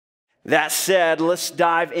That said, let's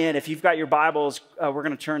dive in. If you've got your Bibles, we're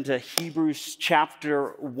going to turn to Hebrews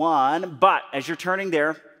chapter 1. But as you're turning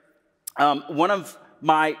there, one of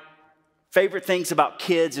my favorite things about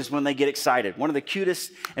kids is when they get excited. One of the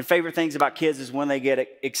cutest and favorite things about kids is when they get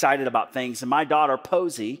excited about things. And my daughter,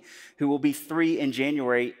 Posey, who will be 3 in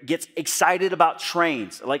January, gets excited about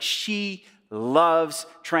trains. Like, she loves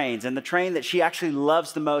trains. And the train that she actually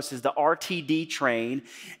loves the most is the RTD train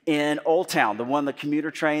in Old Town, the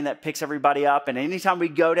commuter train that picks everybody up. And anytime we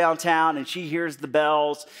go downtown and she hears the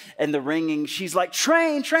bells and the ringing, she's like,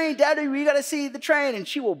 train, Daddy, we got to see the train. And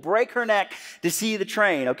she will break her neck to see the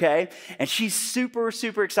train, okay? And she's super,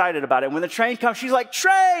 super excited about it. When the train comes, she's like,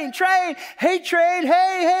 train, hey, train,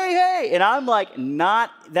 hey. And I'm like,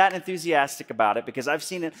 not that enthusiastic about it because I've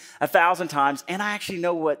seen it 1,000 times and I actually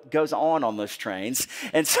know what goes on those trains.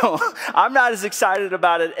 And so I'm not as excited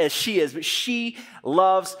about it as she is, but she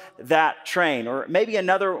loves that train. Or maybe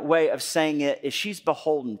another way of saying it is she's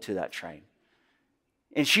beholden to that train.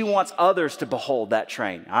 And she wants others to behold that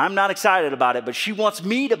train. I'm not excited about it, but she wants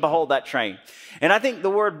me to behold that train. And I think the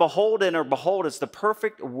word beholden or behold is the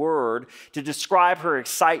perfect word to describe her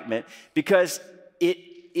excitement because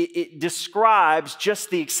it describes just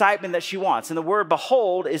the excitement that she wants. And the word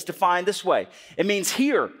behold is defined this way. It means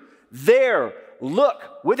here, there, look,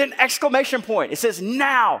 with an exclamation point. It says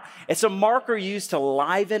now. It's a marker used to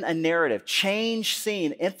liven a narrative, change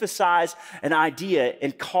scene, emphasize an idea,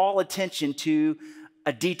 and call attention to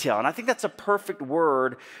a detail. And I think that's a perfect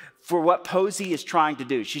word for what Posey is trying to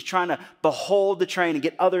do. She's trying to behold the train and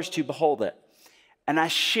get others to behold it. And I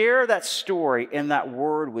share that story in that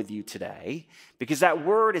word with you today because that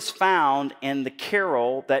word is found in the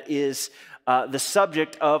carol that is the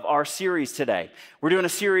subject of our series today. We're doing a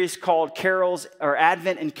series called Carols or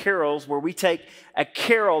Advent and Carols, where we take a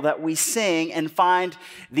carol that we sing and find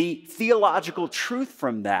the theological truth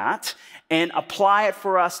from that and apply it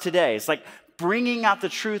for us today. It's like bringing out the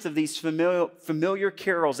truth of these familiar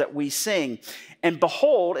carols that we sing. And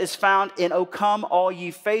behold is found in O Come All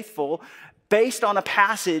Ye Faithful, based on a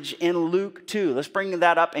passage in Luke 2. Let's bring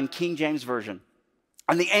that up in King James Version.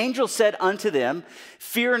 And the angel said unto them,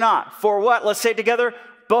 fear not, for what? Let's say it together.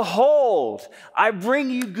 Behold, I bring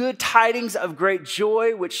you good tidings of great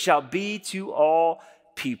joy, which shall be to all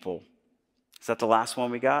people. Is that the last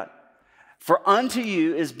one we got? For unto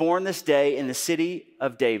you is born this day in the city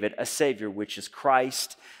of David a Savior, which is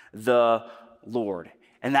Christ the Lord.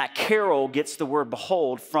 And that carol gets the word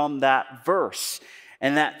behold from that verse.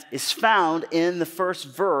 And that is found in the first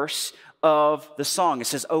verse of the song. It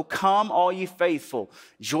says, O come all ye faithful,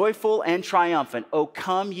 joyful and triumphant. O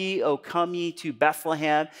come ye to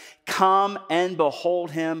Bethlehem. Come and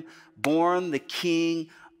behold him, born the King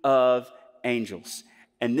of angels.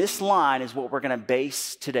 And this line is what we're going to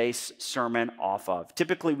base today's sermon off of.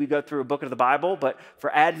 Typically, we go through a book of the Bible, but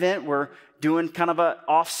for Advent, we're doing kind of an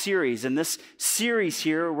off series. In this series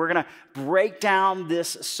here, we're going to break down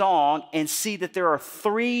this song and see that there are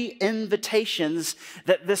 3 invitations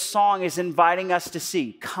that this song is inviting us to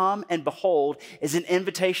see. Come and behold is an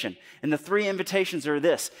invitation. And the 3 invitations are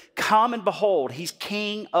this. Come and behold, he's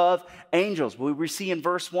King of angels, we see in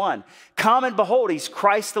verse 1. Come and behold, he's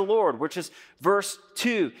Christ the Lord, which is verse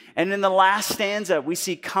 2. And in the last stanza, we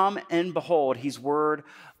see come and behold, he's Word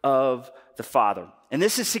of the Father. And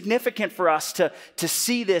this is significant for us to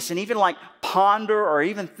see this and even like ponder or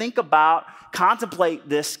even think about, contemplate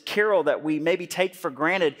this carol that we maybe take for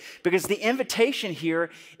granted, because the invitation here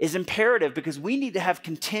is imperative because we need to have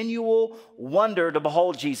continual wonder to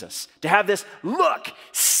behold Jesus. To have this look,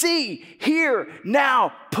 see, hear,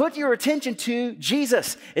 now, put your attention to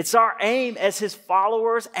Jesus. It's our aim as his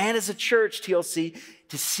followers and as a church, TLC,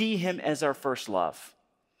 to see him as our first love.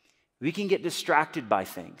 We can get distracted by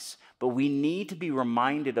things, but we need to be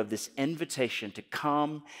reminded of this invitation to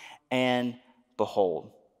come and behold.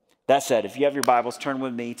 That said, if you have your Bibles, turn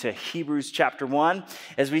with me to Hebrews chapter 1.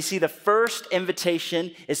 As we see, the first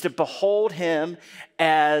invitation is to behold him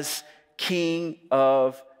as King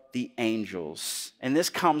of the angels. And this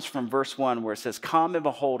comes from verse 1 where it says, come and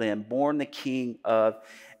behold him, born the King of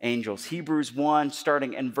angels. Hebrews 1,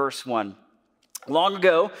 starting in verse 1. Long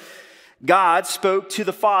ago, God spoke to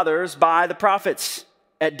the fathers by the prophets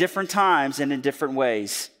at different times and in different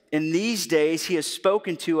ways. In these days, he has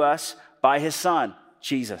spoken to us by his Son,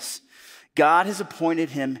 Jesus. God has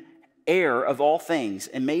appointed him heir of all things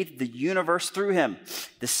and made the universe through him.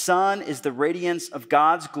 The Son is the radiance of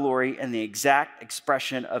God's glory and the exact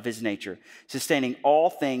expression of his nature, sustaining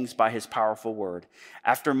all things by his powerful word.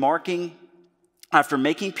 After making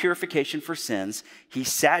purification for sins, he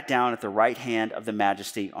sat down at the right hand of the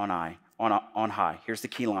Majesty on high. on high. Here's the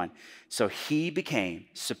key line. So he became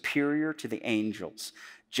superior to the angels,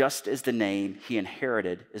 just as the name he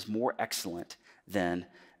inherited is more excellent than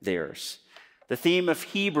theirs. The theme of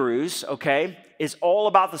Hebrews, okay, is all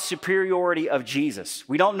about the superiority of Jesus.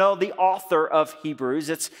 We don't know the author of Hebrews.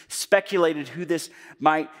 It's speculated who this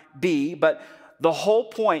might be, but the whole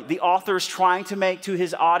point the author is trying to make to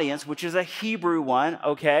his audience, which is a Hebrew one,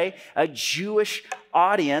 okay, a Jewish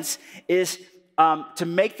audience, is to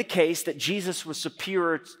make the case that Jesus was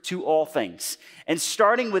superior to all things. And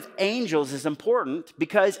starting with angels is important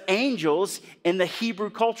because angels in the Hebrew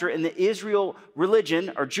culture, in the Israel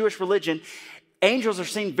religion or Jewish religion, angels are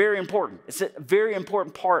seen very important. It's a very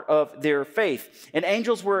important part of their faith. And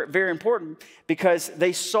angels were very important because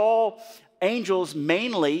they saw angels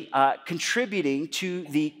mainly contributing to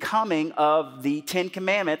the coming of the Ten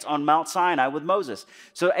Commandments on Mount Sinai with Moses.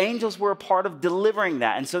 So angels were a part of delivering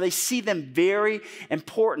that. And so they see them very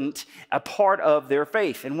important, a part of their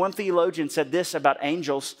faith. And one theologian said this about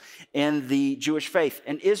angels in the Jewish faith.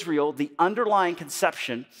 In Israel, the underlying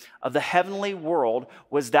conception of the heavenly world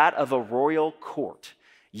was that of a royal court.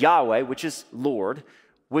 Yahweh, which is Lord,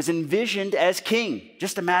 was envisioned as king.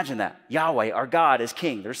 Just imagine that. Yahweh, our God, is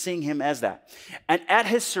king. They're seeing him as that. And at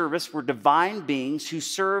his service were divine beings who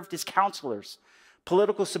served as counselors,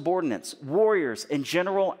 political subordinates, warriors, and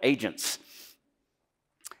general agents.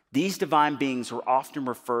 These divine beings were often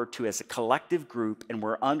referred to as a collective group and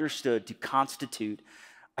were understood to constitute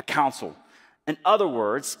a council. In other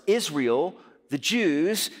words, Israel, the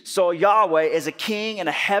Jews, saw Yahweh as a king in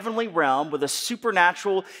a heavenly realm with a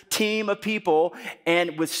supernatural team of people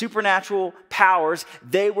and with supernatural powers.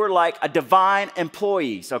 They were like a divine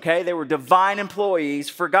employees, okay? They were divine employees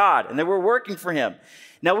for God, and they were working for him.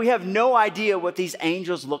 Now, we have no idea what these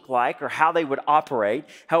angels look like or how they would operate.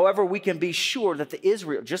 However, we can be sure that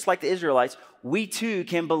just like the Israelites, we too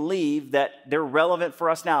can believe that they're relevant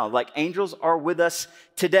for us now. Like angels are with us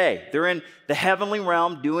today. They're in the heavenly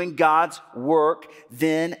realm doing God's work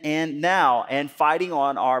then and now and fighting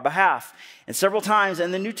on our behalf. And several times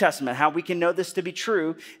in the New Testament, how we can know this to be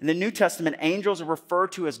true, in the New Testament, angels are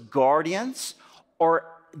referred to as guardians or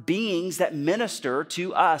beings that minister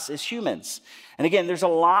to us as humans. And again, there's a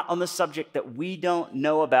lot on the subject that we don't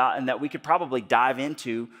know about and that we could probably dive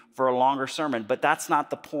into for a longer sermon, but that's not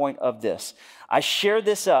the point of this. I share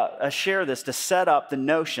this to set up the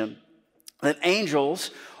notion that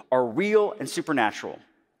angels are real and supernatural.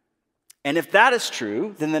 And if that is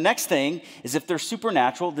true, then the next thing is if they're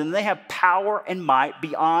supernatural, then they have power and might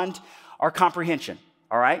beyond our comprehension,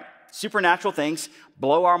 all right? Supernatural things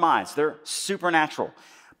blow our minds. They're supernatural.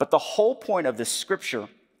 But the whole point of this scripture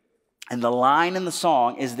and the line in the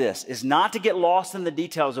song is this, is not to get lost in the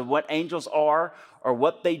details of what angels are or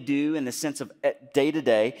what they do in the sense of day to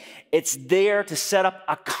day. It's there to set up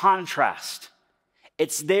a contrast.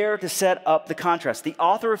 It's there to set up the contrast. The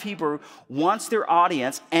author of Hebrew wants their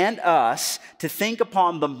audience and us to think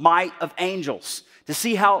upon the might of angels, to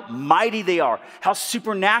see how mighty they are, how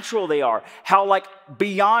supernatural they are, how like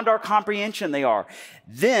beyond our comprehension they are.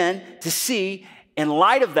 Then to see, in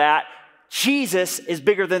light of that, Jesus is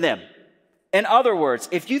bigger than them. In other words,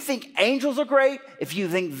 if you think angels are great, if you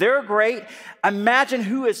think they're great, imagine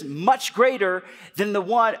who is much greater than the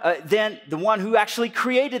one who actually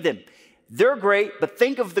created them. They're great, but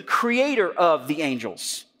think of the creator of the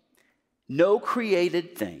angels. No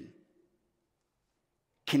created thing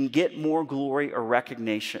can get more glory or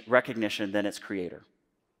recognition than its creator.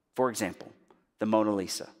 For example, the Mona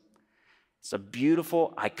Lisa. It's a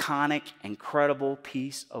beautiful, iconic, incredible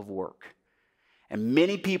piece of work. And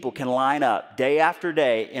many people can line up day after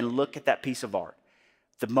day and look at that piece of art.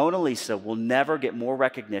 The Mona Lisa will never get more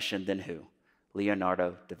recognition than who?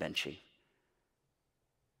 Leonardo da Vinci.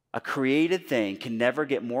 A created thing can never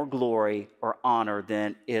get more glory or honor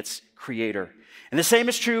than its creator. And the same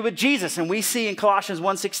is true with Jesus. And we see in Colossians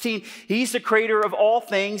 1:16, he's the creator of all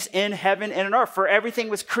things in heaven and on earth. For everything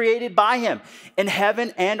was created by him in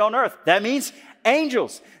heaven and on earth. That means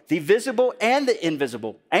angels, the visible and the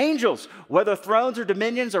invisible. Angels, whether thrones or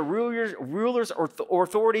dominions or rulers or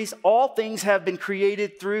authorities, all things have been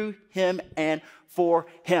created through him and for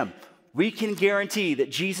him. We can guarantee that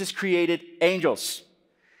Jesus created angels.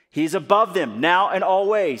 He's above them now and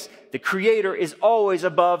always. The creator is always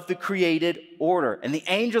above the created order. And the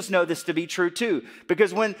angels know this to be true too.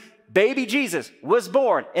 Because when baby Jesus was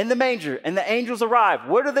born in the manger and the angels arrived,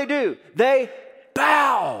 what do? They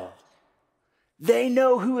bow. They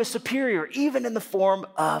know who is superior, even in the form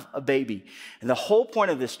of a baby. And the whole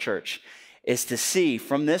point of this church is to see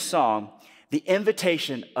from this song the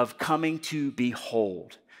invitation of coming to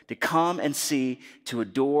behold, to come and see, to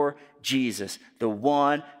adore Jesus, the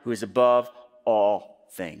one who is above all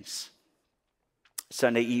things.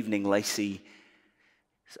 Sunday evening, Lacey's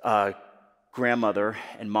grandmother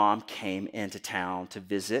and mom came into town to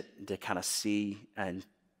visit, to kind of see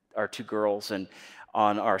our two girls. And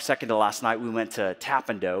on our second to last night, we went to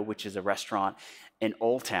Tapendo, which is a restaurant in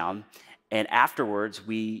Old Town. And afterwards,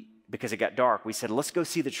 because it got dark, we said, let's go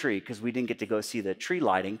see the tree, because we didn't get to go see the tree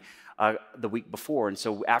lighting the week before. And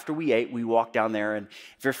so after we ate, we walked down there. And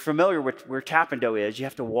if you're familiar with where Tapendo is, you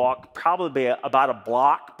have to walk probably about a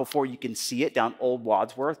block before you can see it down Old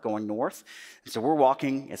Wadsworth going north. And so we're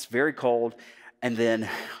walking. It's very cold. And then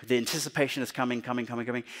the anticipation is coming.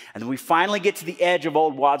 And then we finally get to the edge of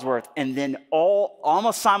Old Wadsworth. And then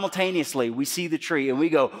almost simultaneously, we see the tree and we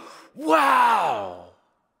go, wow,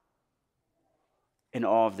 in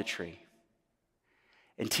awe of the tree.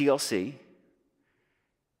 In TLC,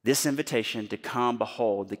 this invitation to come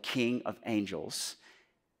behold the King of Angels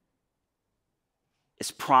is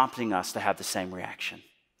prompting us to have the same reaction.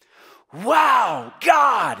 Wow,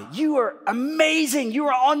 God, you are amazing. You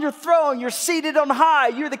are on your throne. You're seated on high.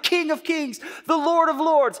 You're the King of Kings, the Lord of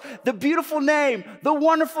Lords, the beautiful name, the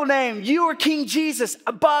wonderful name. You are King Jesus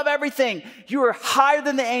above everything. You are higher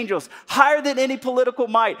than the angels, higher than any political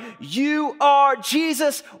might. You are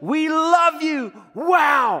Jesus. We love you.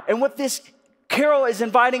 Wow. And what this carol is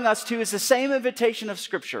inviting us to is the same invitation of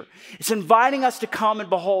Scripture. It's inviting us to come and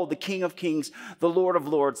behold the King of Kings, the Lord of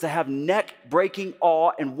Lords, to have neck-breaking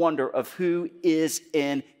awe and wonder of who is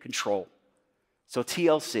in control. So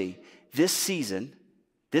TLC, this season,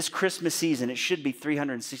 this Christmas season, it should be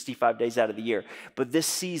 365 days out of the year, but this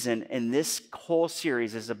season and this whole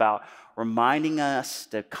series is about reminding us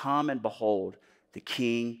to come and behold the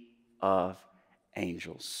King of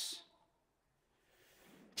Angels.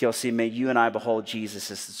 TLC, may you and I behold Jesus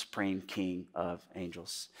as the supreme King of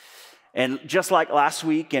Angels. And just like last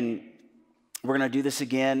week, and we're going to do this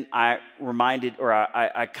again, I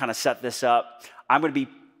kind of set this up. I'm going to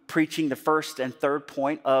be preaching the first and third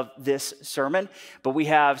point of this sermon, but we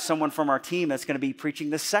have someone from our team that's going to be preaching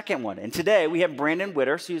the second one. And today we have Brandon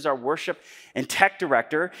Witters, who's our worship and tech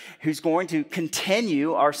director, who's going to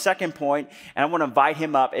continue our second point. And I want to invite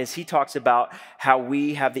him up as he talks about how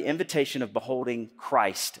we have the invitation of beholding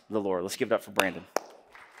Christ the Lord. Let's give it up for Brandon.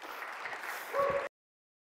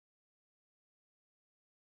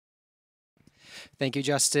 Thank you,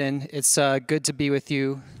 Justin. It's good to be with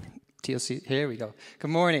you. TLC, here we go. Good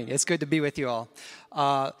morning. It's good to be with you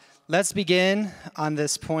all. Let's begin on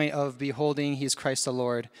this point of beholding He's Christ the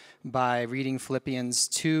Lord by reading Philippians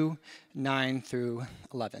 2, 9 through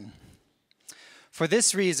 11. For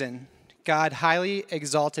this reason, God highly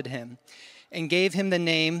exalted him and gave him the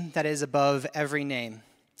name that is above every name,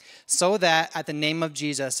 so that at the name of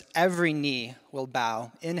Jesus, every knee will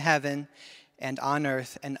bow in heaven and on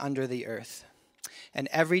earth and under the earth, and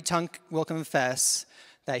every tongue will confess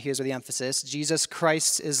that, here's where the emphasis, Jesus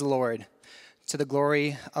Christ is Lord, to the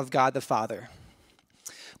glory of God the Father.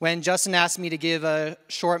 When Justin asked me to give a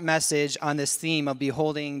short message on this theme of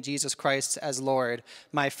beholding Jesus Christ as Lord,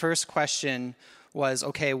 my first question was,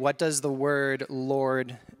 okay, what does the word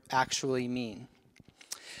Lord actually mean?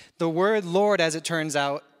 The word Lord, as it turns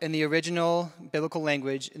out, in the original biblical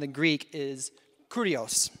language, in the Greek, is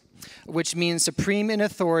kurios, which means supreme in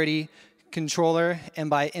authority, controller, and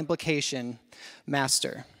by implication,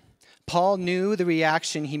 master. Paul knew the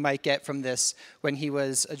reaction he might get from this when he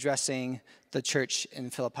was addressing the church in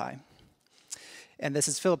Philippi. And this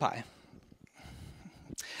is Philippi.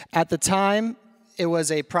 At the time, it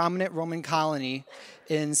was a prominent Roman colony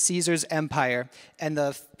in Caesar's empire, and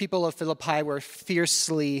the people of Philippi were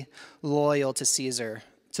fiercely loyal to Caesar,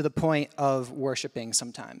 to the point of worshiping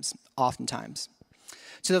oftentimes.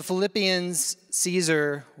 To the Philippians,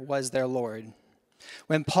 Caesar was their Lord.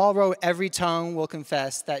 When Paul wrote, every tongue will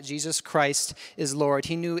confess that Jesus Christ is Lord,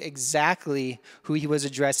 he knew exactly who he was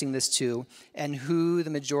addressing this to and who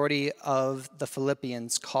the majority of the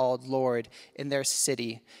Philippians called Lord in their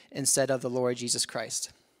city instead of the Lord Jesus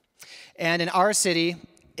Christ. And in our city,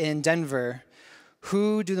 in Denver,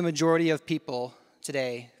 who do the majority of people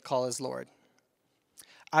today call as Lord?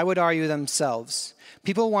 I would argue themselves.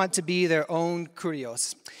 People want to be their own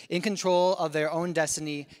kurios, in control of their own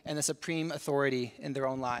destiny and the supreme authority in their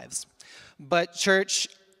own lives. But church,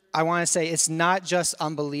 I want to say it's not just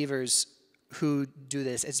unbelievers who do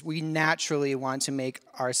this. We naturally want to make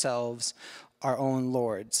ourselves our own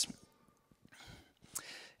lords.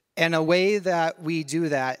 And a way that we do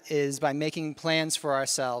that is by making plans for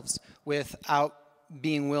ourselves without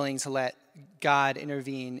being willing to let God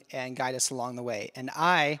intervene and guide us along the way. And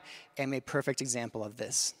I am a perfect example of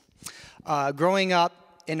this. Growing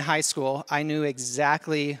up in high school, I knew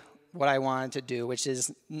exactly what I wanted to do, which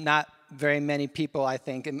is not very many people, I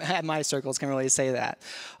think, in my circles can really say that.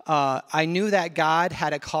 I knew that God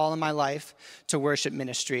had a call in my life to worship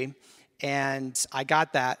ministry, and I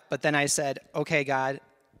got that. But then I said, okay, God,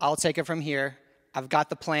 I'll take it from here. I've got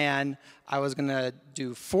the plan. I was going to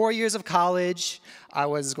do 4 years of college. I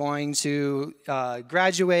was going to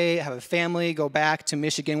graduate, have a family, go back to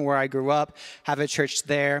Michigan where I grew up, have a church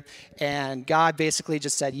there. And God basically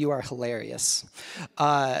just said, you are hilarious.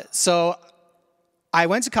 So I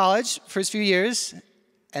went to college first few years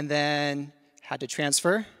and then had to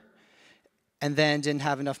transfer and then didn't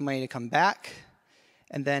have enough money to come back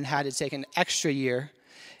and then had to take an extra year.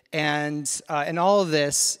 And in all of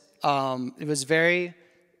this, it was very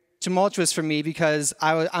tumultuous for me because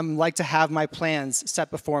I'm like to have my plans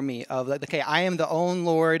set before me of like, okay, I am the own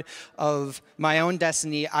Lord of my own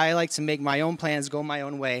destiny. I like to make my own plans, go my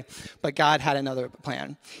own way, but God had another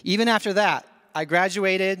plan. Even after that, I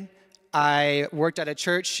graduated. I worked at a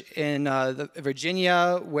church in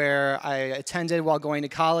Virginia where I attended while going to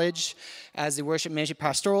college as the worship ministry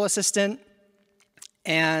pastoral assistant.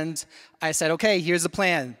 And I said, okay, here's the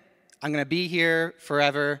plan. I'm going to be here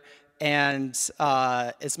forever, and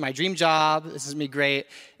it's my dream job. This is going to be great.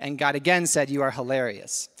 And God again said, you are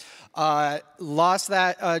hilarious. Lost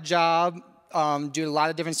that job due to a lot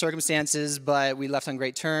of different circumstances, but we left on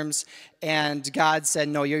great terms. And God said,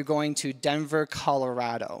 no, you're going to Denver,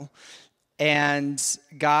 Colorado. And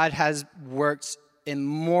God has worked in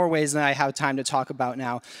more ways than I have time to talk about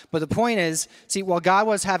now. But the point is, see, while God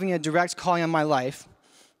was having a direct calling on my life,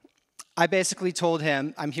 I basically told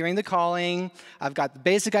him, I'm hearing the calling, I've got the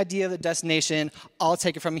basic idea of the destination, I'll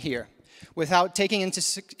take it from here. Without taking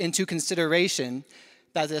into consideration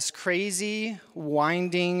that this crazy,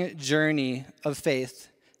 winding journey of faith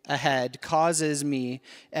ahead causes me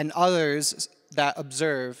and others that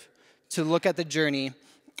observe to look at the journey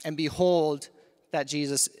and behold that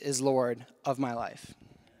Jesus is Lord of my life.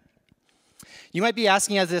 You might be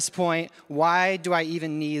asking at this point, why do I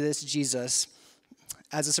even need this Jesus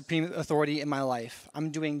as a supreme authority in my life? I'm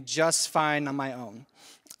doing just fine on my own.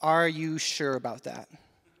 Are you sure about that?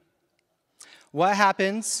 What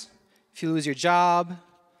happens if you lose your job,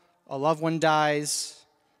 a loved one dies,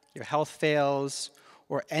 your health fails,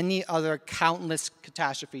 or any other countless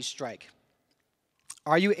catastrophes strike?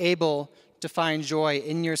 Are you able to find joy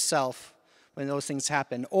in yourself when those things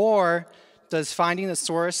happen? Or does finding the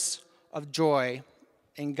source of joy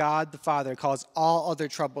in God the Father cause all other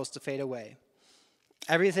troubles to fade away?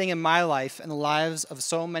 Everything in my life and the lives of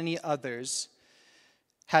so many others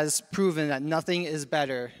has proven that nothing is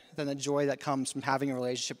better than the joy that comes from having a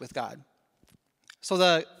relationship with God. So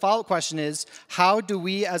the follow-up question is, how do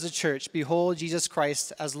we as a church behold Jesus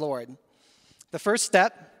Christ as Lord? The first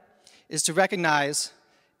step is to recognize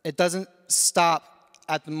it doesn't stop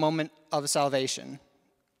at the moment of salvation.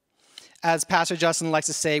 As Pastor Justin likes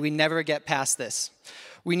to say, we never get past this.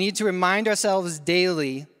 We need to remind ourselves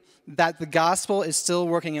daily that the gospel is still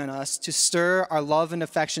working on us to stir our love and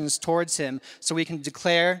affections towards him so we can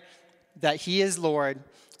declare that he is Lord,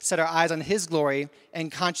 set our eyes on his glory,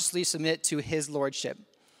 and consciously submit to his lordship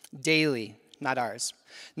daily, not ours.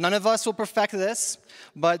 None of us will perfect this,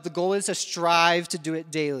 but the goal is to strive to do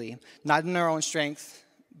it daily, not in our own strength,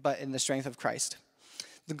 but in the strength of Christ.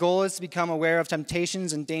 The goal is to become aware of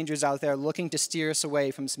temptations and dangers out there looking to steer us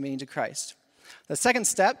away from submitting to Christ. The second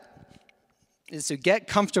step is to get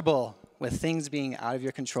comfortable with things being out of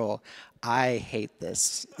your control. I hate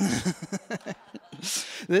this.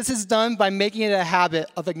 This is done by making it a habit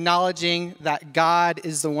of acknowledging that God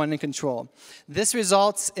is the one in control. This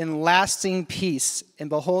results in lasting peace in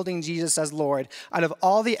beholding Jesus as Lord. Out of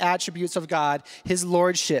all the attributes of God, his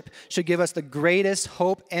lordship should give us the greatest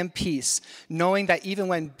hope and peace, knowing that even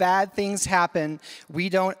when bad things happen, we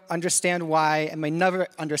don't understand why and may never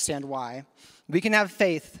understand why. We can have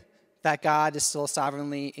faith that God is still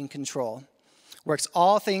sovereignly in control, works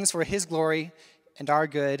all things for his glory and our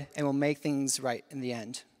good, and will make things right in the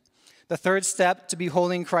end. The third step to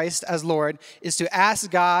beholding Christ as Lord is to ask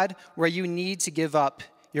God where you need to give up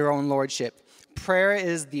your own lordship. Prayer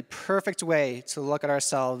is the perfect way to look at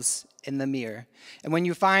ourselves in the mirror. And when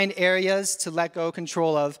you find areas to let go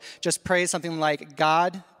control of, just pray something like,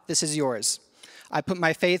 God, this is yours. I put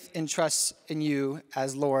my faith and trust in you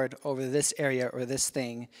as Lord over this area or this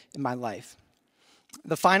thing in my life.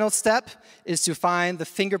 The final step is to find the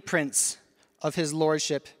fingerprints of his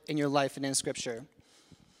lordship in your life and in Scripture,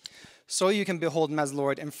 so you can behold him as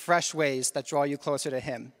Lord in fresh ways that draw you closer to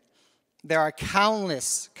him. There are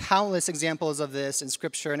countless examples of this in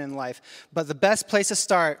Scripture and in life, but the best place to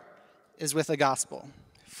start is with the gospel.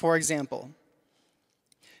 For example,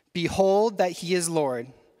 Behold that he is Lord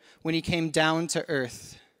when he came down to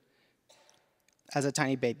earth as a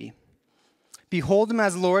tiny baby. Behold him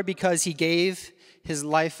as Lord because he gave his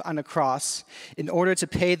life on a cross in order to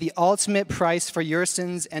pay the ultimate price for your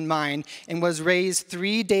sins and mine, and was raised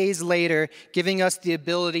 3 days later, giving us the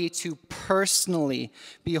ability to personally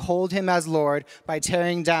behold him as Lord by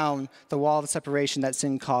tearing down the wall of separation that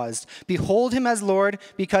sin caused. Behold him as Lord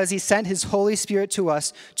because he sent his Holy Spirit to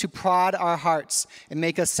us to prod our hearts and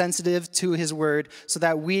make us sensitive to his word so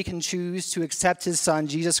that we can choose to accept his Son,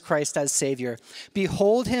 Jesus Christ, as Savior.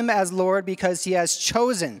 Behold him as Lord because he has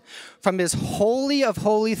chosen from his holy of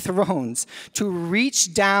holy thrones to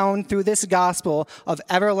reach down through this gospel of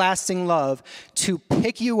everlasting love to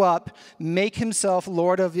pick you up, make himself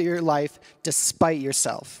Lord of your life despite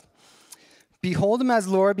yourself. Behold him as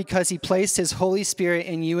Lord because he placed his Holy Spirit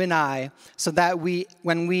in you and I so that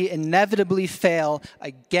when we inevitably fail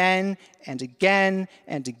again and again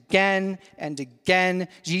and again and again,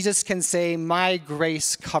 Jesus can say, my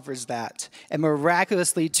grace covers that, and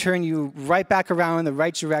miraculously turn you right back around in the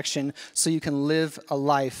right direction so you can live a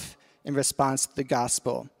life in response to the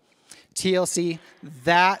gospel. TLC,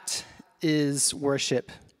 that is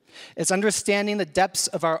worship. It's understanding the depths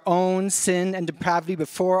of our own sin and depravity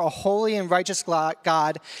before a holy and righteous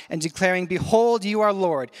God and declaring, behold, you are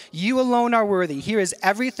Lord. You alone are worthy. Here is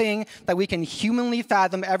everything that we can humanly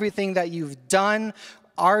fathom, everything that you've done,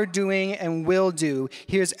 are doing, and will do.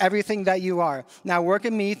 Here's everything that you are. Now work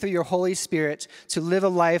in me through your Holy Spirit to live a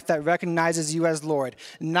life that recognizes you as Lord,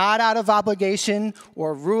 not out of obligation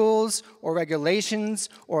or rules or regulations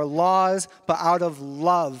or laws, but out of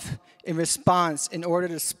love in response in order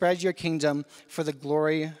to spread your kingdom for the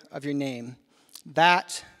glory of your name.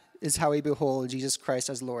 That is how we behold Jesus Christ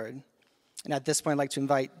as Lord. And at this point, I'd like to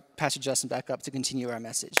invite Pastor Justin back up to continue our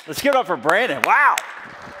message. Let's give it up for Brandon. Wow.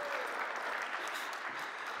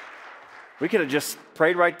 We could have just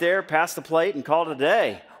prayed right there, passed the plate, and called it a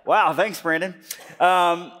day. Wow, thanks, Brandon.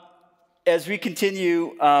 As we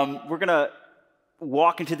continue, we're going to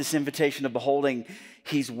walk into this invitation of beholding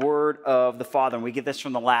his word of the Father. And we get this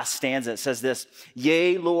from the last stanza. It says this,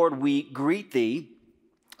 yea, Lord, we greet thee,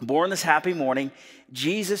 born this happy morning,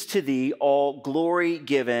 Jesus to thee, all glory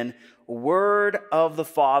given, word of the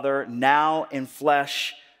Father, now in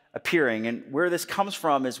flesh appearing. And where this comes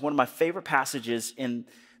from is one of my favorite passages in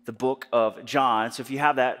the book of John. So if you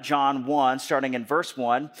have that, John 1, starting in verse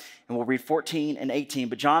 1, and we'll read 14 and 18.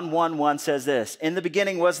 But John 1:1 says this, in the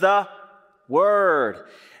beginning was the Word,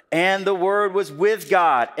 and the Word was with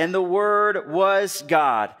God, and the Word was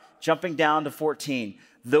God. Jumping down to 14,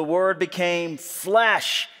 the Word became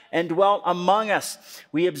flesh and dwelt among us.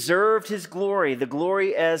 We observed his glory, the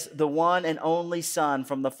glory as the one and only Son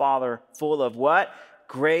from the Father, full of what?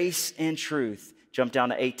 Grace and truth. Jump down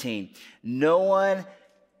to 18. No one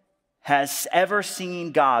has ever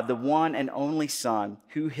seen God, the one and only Son,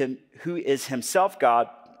 who is himself God,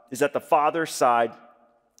 is at the Father's side.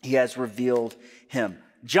 He has revealed him.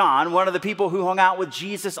 John, one of the people who hung out with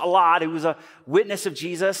Jesus a lot, who was a witness of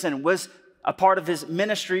Jesus and was a part of his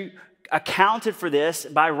ministry, accounted for this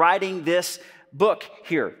by writing this book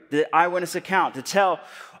here, the eyewitness account, to tell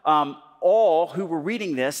all who were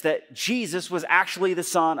reading this that Jesus was actually the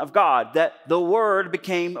Son of God, that the Word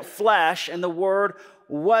became flesh and the Word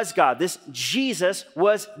was God. This Jesus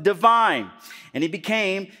was divine, and he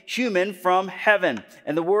became human from heaven.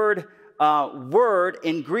 And the word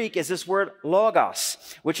in Greek is this word logos,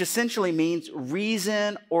 which essentially means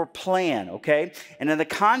reason or plan, okay? And in the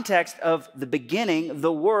context of the beginning,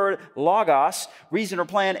 the word logos, reason or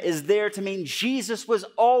plan, is there to mean Jesus was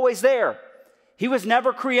always there. He was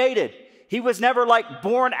never created. He was never like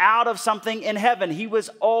born out of something in heaven. He was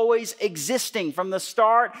always existing from the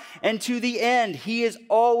start and to the end. He is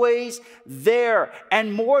always there.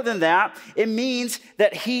 And more than that, it means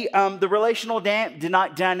that the relational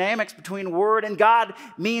dynamics between Word and God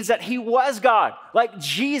means that he was God. Like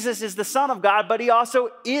Jesus is the Son of God, but he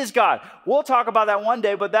also is God. We'll talk about that one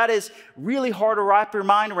day, but that is really hard to wrap your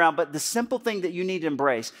mind around. But the simple thing that you need to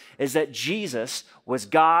embrace is that Jesus was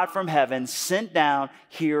God from heaven sent down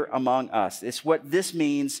here among us. It's what this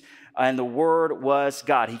means, and the Word was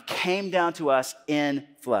God. He came down to us in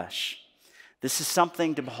flesh. This is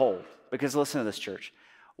something to behold, because listen to this, church.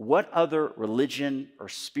 What other religion or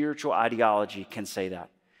spiritual ideology can say that?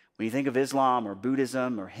 When you think of Islam or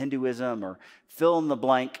Buddhism or Hinduism or fill in the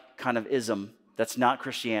blank kind of ism that's not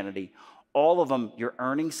Christianity, all of them, you're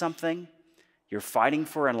earning something, you're fighting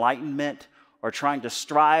for enlightenment, or trying to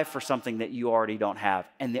strive for something that you already don't have.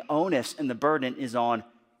 And the onus and the burden is on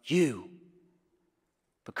you.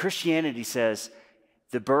 But Christianity says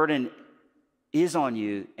the burden is on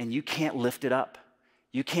you and you can't lift it up.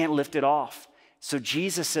 You can't lift it off. So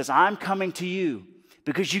Jesus says, I'm coming to you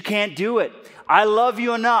because you can't do it. I love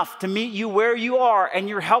you enough to meet you where you are in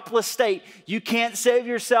your helpless state. You can't save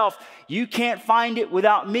yourself. You can't find it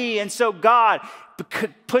without me. And so God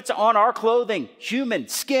puts on our clothing, human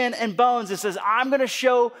skin and bones, and says, I'm going to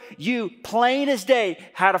show you plain as day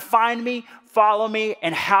how to find me, follow me,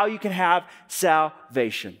 and how you can have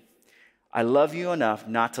salvation. I love you enough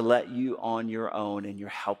not to let you on your own in your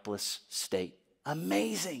helpless state.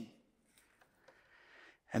 Amazing.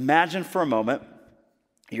 Imagine for a moment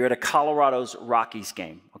you're at a Colorado's Rockies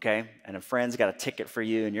game, okay? And a friend's got a ticket for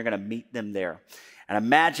you, and you're going to meet them there. And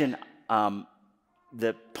imagine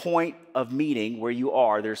the point of meeting where you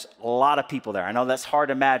are, there's a lot of people there. I know that's hard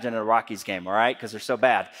to imagine at a Rockies game, all right, because they're so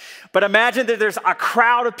bad. But imagine that there's a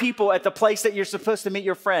crowd of people at the place that you're supposed to meet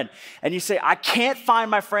your friend. And you say, I can't find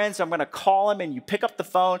my friend, so I'm going to call him. And you pick up the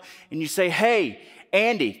phone, and you say, hey,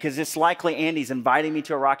 Andy, because it's likely Andy's inviting me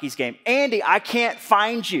to a Rockies game. Andy, I can't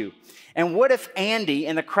find you. And what if Andy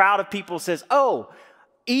in the crowd of people says, oh,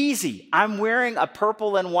 easy. I'm wearing a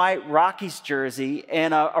purple and white Rockies jersey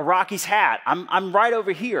and a Rockies hat. I'm right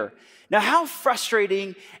over here. Now, how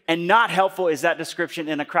frustrating and not helpful is that description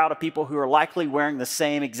in a crowd of people who are likely wearing the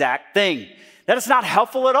same exact thing? That is not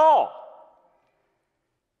helpful at all.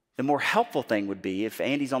 The more helpful thing would be if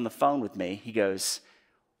Andy's on the phone with me, he goes,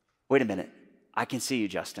 wait a minute, I can see you,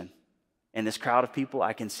 Justin. In this crowd of people,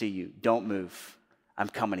 I can see you. Don't move. I'm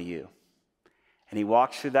coming to you. And he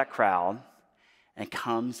walks through that crowd and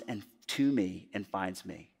comes to me and finds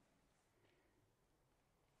me.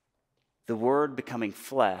 The Word becoming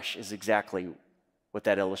flesh is exactly what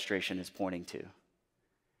that illustration is pointing to.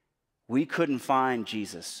 We couldn't find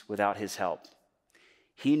Jesus without his help.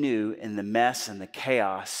 He knew in the mess and the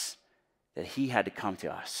chaos that he had to come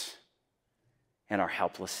to us in our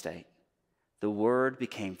helpless state. The Word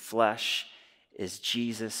became flesh is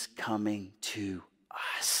Jesus coming to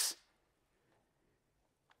us.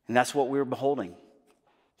 And that's what we were beholding.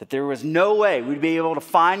 That there was no way we'd be able to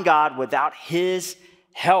find God without his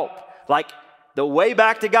help. Like the way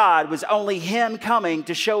back to God was only him coming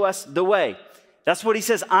to show us the way. That's what he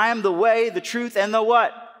says. I am the way, the truth, and the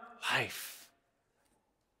what? Life.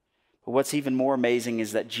 But what's even more amazing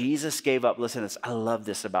is that Jesus gave up, listen to this, I love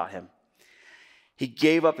this about him. He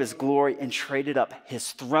gave up his glory and traded up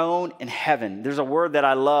his throne in heaven. There's a word that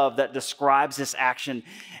I love that describes this action,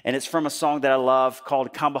 and it's from a song that I love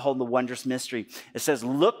called Come Behold the Wondrous Mystery. It says,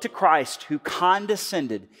 look to Christ who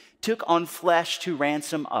condescended, took on flesh to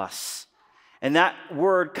ransom us. And that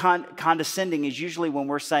word condescending is usually when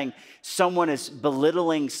we're saying someone is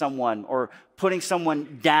belittling someone or putting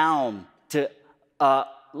someone down to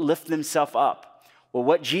lift themselves up. Well,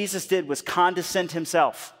 what Jesus did was condescend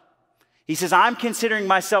himself. He says, I'm considering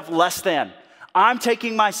myself less than. I'm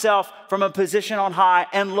taking myself from a position on high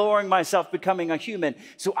and lowering myself, becoming a human,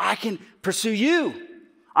 so I can pursue you.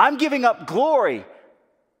 I'm giving up glory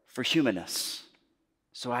for humanness,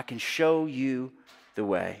 so I can show you the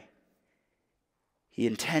way. He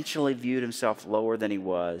intentionally viewed himself lower than he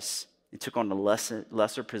was. He took on a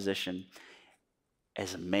lesser position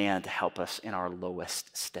as a man to help us in our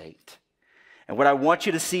lowest state. And what I want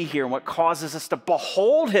you to see here and what causes us to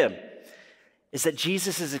behold him is that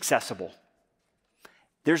Jesus is accessible.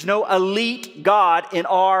 There's no elite God in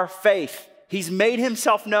our faith. He's made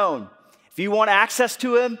himself known. If you want access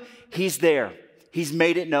to him, he's there. He's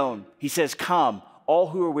made it known. He says, come, all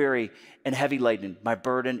who are weary and heavy laden. My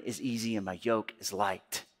burden is easy and my yoke is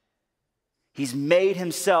light. He's made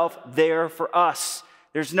himself there for us.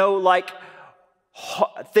 There's no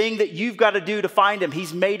thing that you've got to do to find him.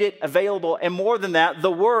 He's made it available. And more than that, the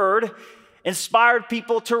Word inspired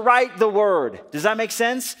people to write the Word. Does that make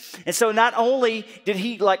sense? And so not only did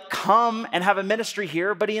he come and have a ministry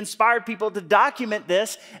here, but he inspired people to document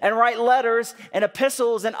this and write letters and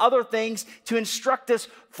epistles and other things to instruct us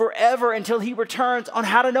forever until he returns on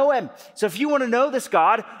how to know him. So if you want to know this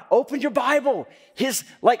God, open your Bible. His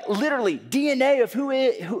literally DNA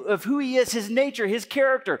of who he is, his nature, his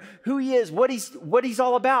character, who he is, what he's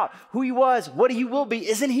all about, who he was, what he will be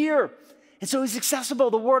is in here. And so he's accessible.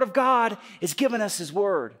 The Word of God is giving us his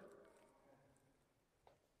Word.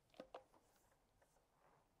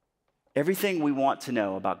 Everything we want to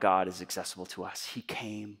know about God is accessible to us. He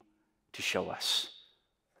came to show us.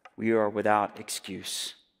 We are without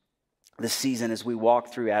excuse. This season, as we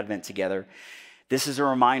walk through Advent together, this is a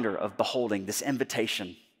reminder of beholding, this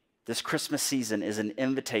invitation. This Christmas season is an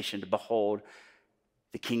invitation to behold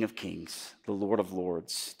the King of Kings, the Lord of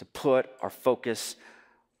Lords, to put our focus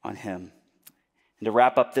on him. And to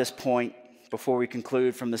wrap up this point, before we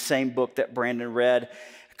conclude, from the same book that Brandon read,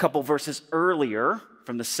 a couple verses earlier,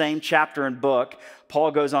 from the same chapter and book,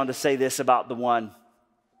 Paul goes on to say this about the one,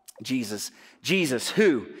 Jesus. Jesus,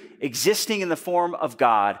 who, existing in the form of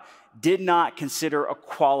God, did not consider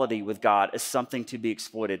equality with God as something to be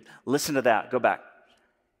exploited. Listen to that. Go back.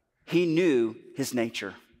 He knew his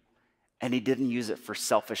nature, and he didn't use it for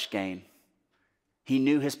selfish gain. He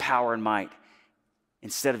knew his power and might.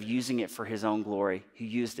 Instead of using it for his own glory, he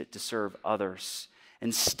used it to serve others.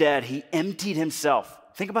 Instead, he emptied himself.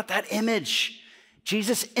 Think about that image.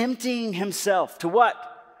 Jesus emptying himself to what?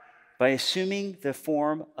 By assuming the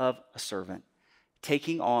form of a servant,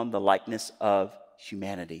 taking on the likeness of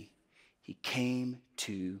humanity. He came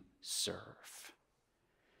to serve.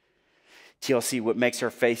 TLC, what makes our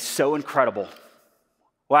faith so incredible,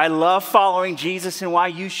 why I love following Jesus and why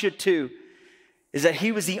you should too, is that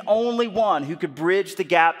he was the only one who could bridge the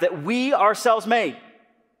gap that we ourselves made.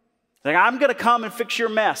 Like, I'm going to come and fix your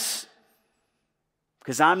mess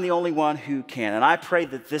because I'm the only one who can. And I pray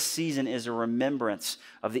that this season is a remembrance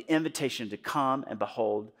of the invitation to come and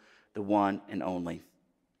behold the one and only.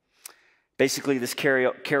 Basically, this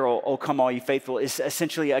carol, "O Come All Ye Faithful," is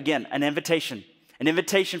essentially, again, an invitation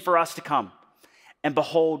for us to come and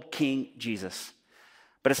behold King Jesus.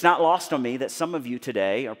 But it's not lost on me that some of you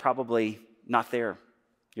today are probably not there.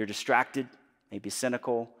 You're distracted, maybe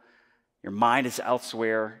cynical. Your mind is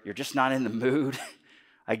elsewhere. You're just not in the mood.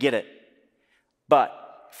 I get it.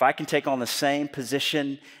 But if I can take on the same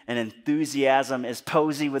position and enthusiasm as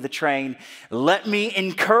Posey with the train, let me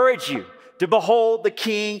encourage you to behold the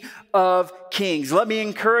King of Kings. Let me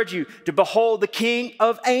encourage you to behold the King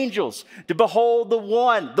of Angels, to behold the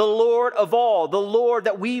one, the Lord of all, the Lord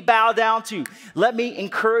that we bow down to. Let me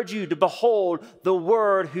encourage you to behold the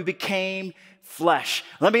Word who became flesh.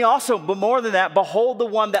 Let me also, but more than that, behold the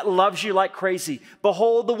one that loves you like crazy.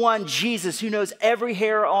 Behold the one, Jesus, who knows every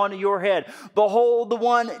hair on your head. Behold the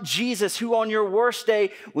one, Jesus, who on your worst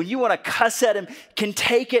day, when you want to cuss at him, can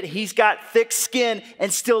take it. He's got thick skin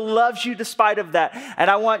and still loves you despite of that. And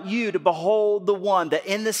I want you to behold the one that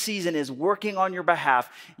in this season is working on your behalf,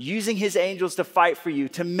 using his angels to fight for you,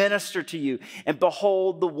 to minister to you. And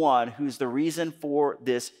behold the one who's the reason for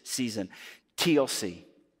this season. TLC.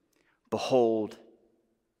 Behold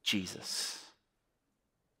Jesus.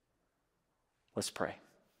 Let's pray.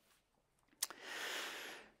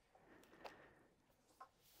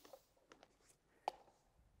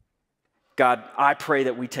 God, I pray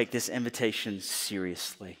that we take this invitation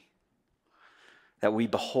seriously, that we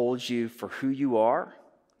behold you for who you are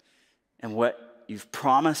and what you've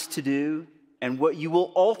promised to do and what you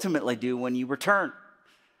will ultimately do when you return.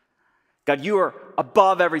 God, you are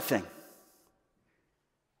above everything.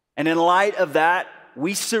 And in light of that,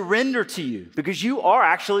 we surrender to you because you are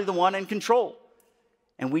actually the one in control.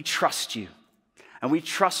 And we trust you. And we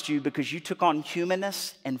trust you because you took on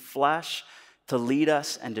humanness and flesh to lead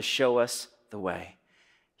us and to show us the way.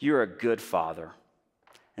 You're a good Father.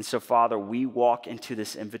 And so, Father, we walk into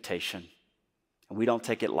this invitation and we don't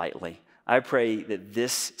take it lightly. I pray that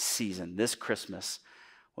this season, this Christmas,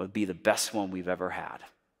 will be the best one we've ever had.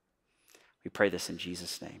 We pray this in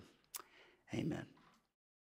Jesus' name. Amen.